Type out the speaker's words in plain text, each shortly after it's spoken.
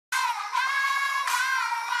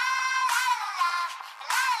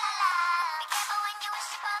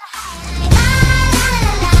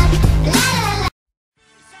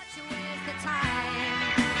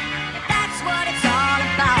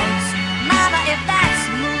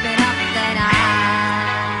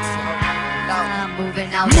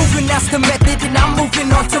Moving, that's the method, and I'm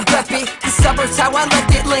moving on to rep it. The suburbs, how I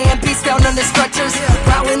left it, laying beats down on the stretchers.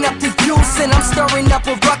 Riling up the juice, and I'm stirring up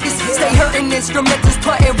a ruckus. Stay hurting instrumentals,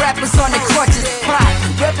 putting rappers on the crutches. Hot,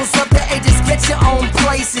 rebels of the ages, get your own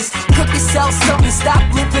places. Cook yourself something, stop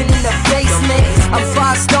living in the basement. I'm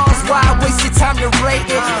 5 stars, why waste your time to rate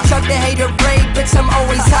it? Chuck the hater raid, bitch, I'm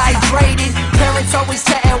always hydrated. Parents always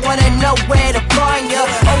chatting, wanna know where to find ya.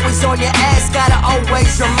 Always on your ass, gotta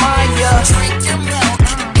always remind ya. Drink your milk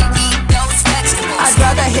and eat those vegetables. I'd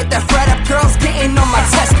rather hit the fret up girls getting on my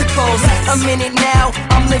testicles. A minute now,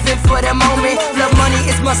 I'm living for the moment. Love money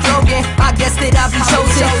is my slogan, I guess that I'll be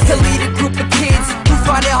chosen to lead a group of kids who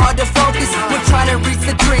find it hard to focus. We're trying to reach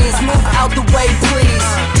the dreams, move out the way please.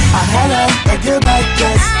 I holla a good night,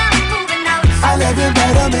 guess I live it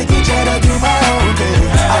better, making sure to do my own thing.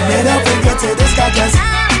 I made a finger to the sky, cause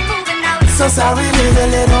so sorry,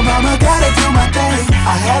 little mama, gotta do my thing.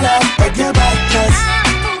 I holla a good night, cause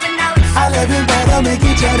I live it better,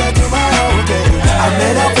 making sure to do my own thing. I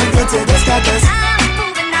made a finger to the sky, cause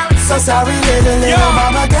so sorry, little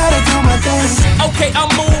mama, gotta do my thing. Okay, I'm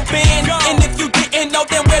moving, and if you didn't know,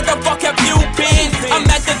 then where the fuck have you been? I'm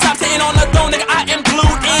at the top, sitting on the throne, nigga, I am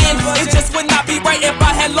glued in. It just would not be right if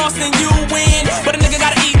I had lost and you win. But a nigga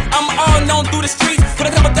gotta eat, I'm all known through the streets. Put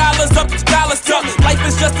a couple dollars up, dollars up. Life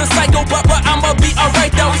is just a cycle, but I'ma be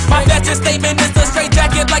alright though. My fashion statement is a straight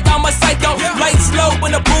jacket like I'm a psycho. Lights low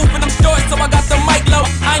in the booth and I'm short, so I got the mic low.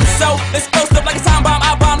 I'm so explosive like a time bomb,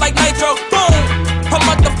 I bomb like nitro. Boom! A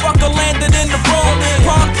motherfucker landed in the room.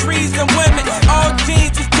 Palm trees and women, all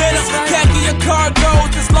jeans is denim. Khaki your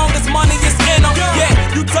cargoes as long as money is in them. Yeah,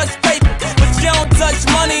 you touch paper, but you don't touch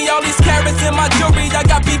money. All these carrots in my jewelry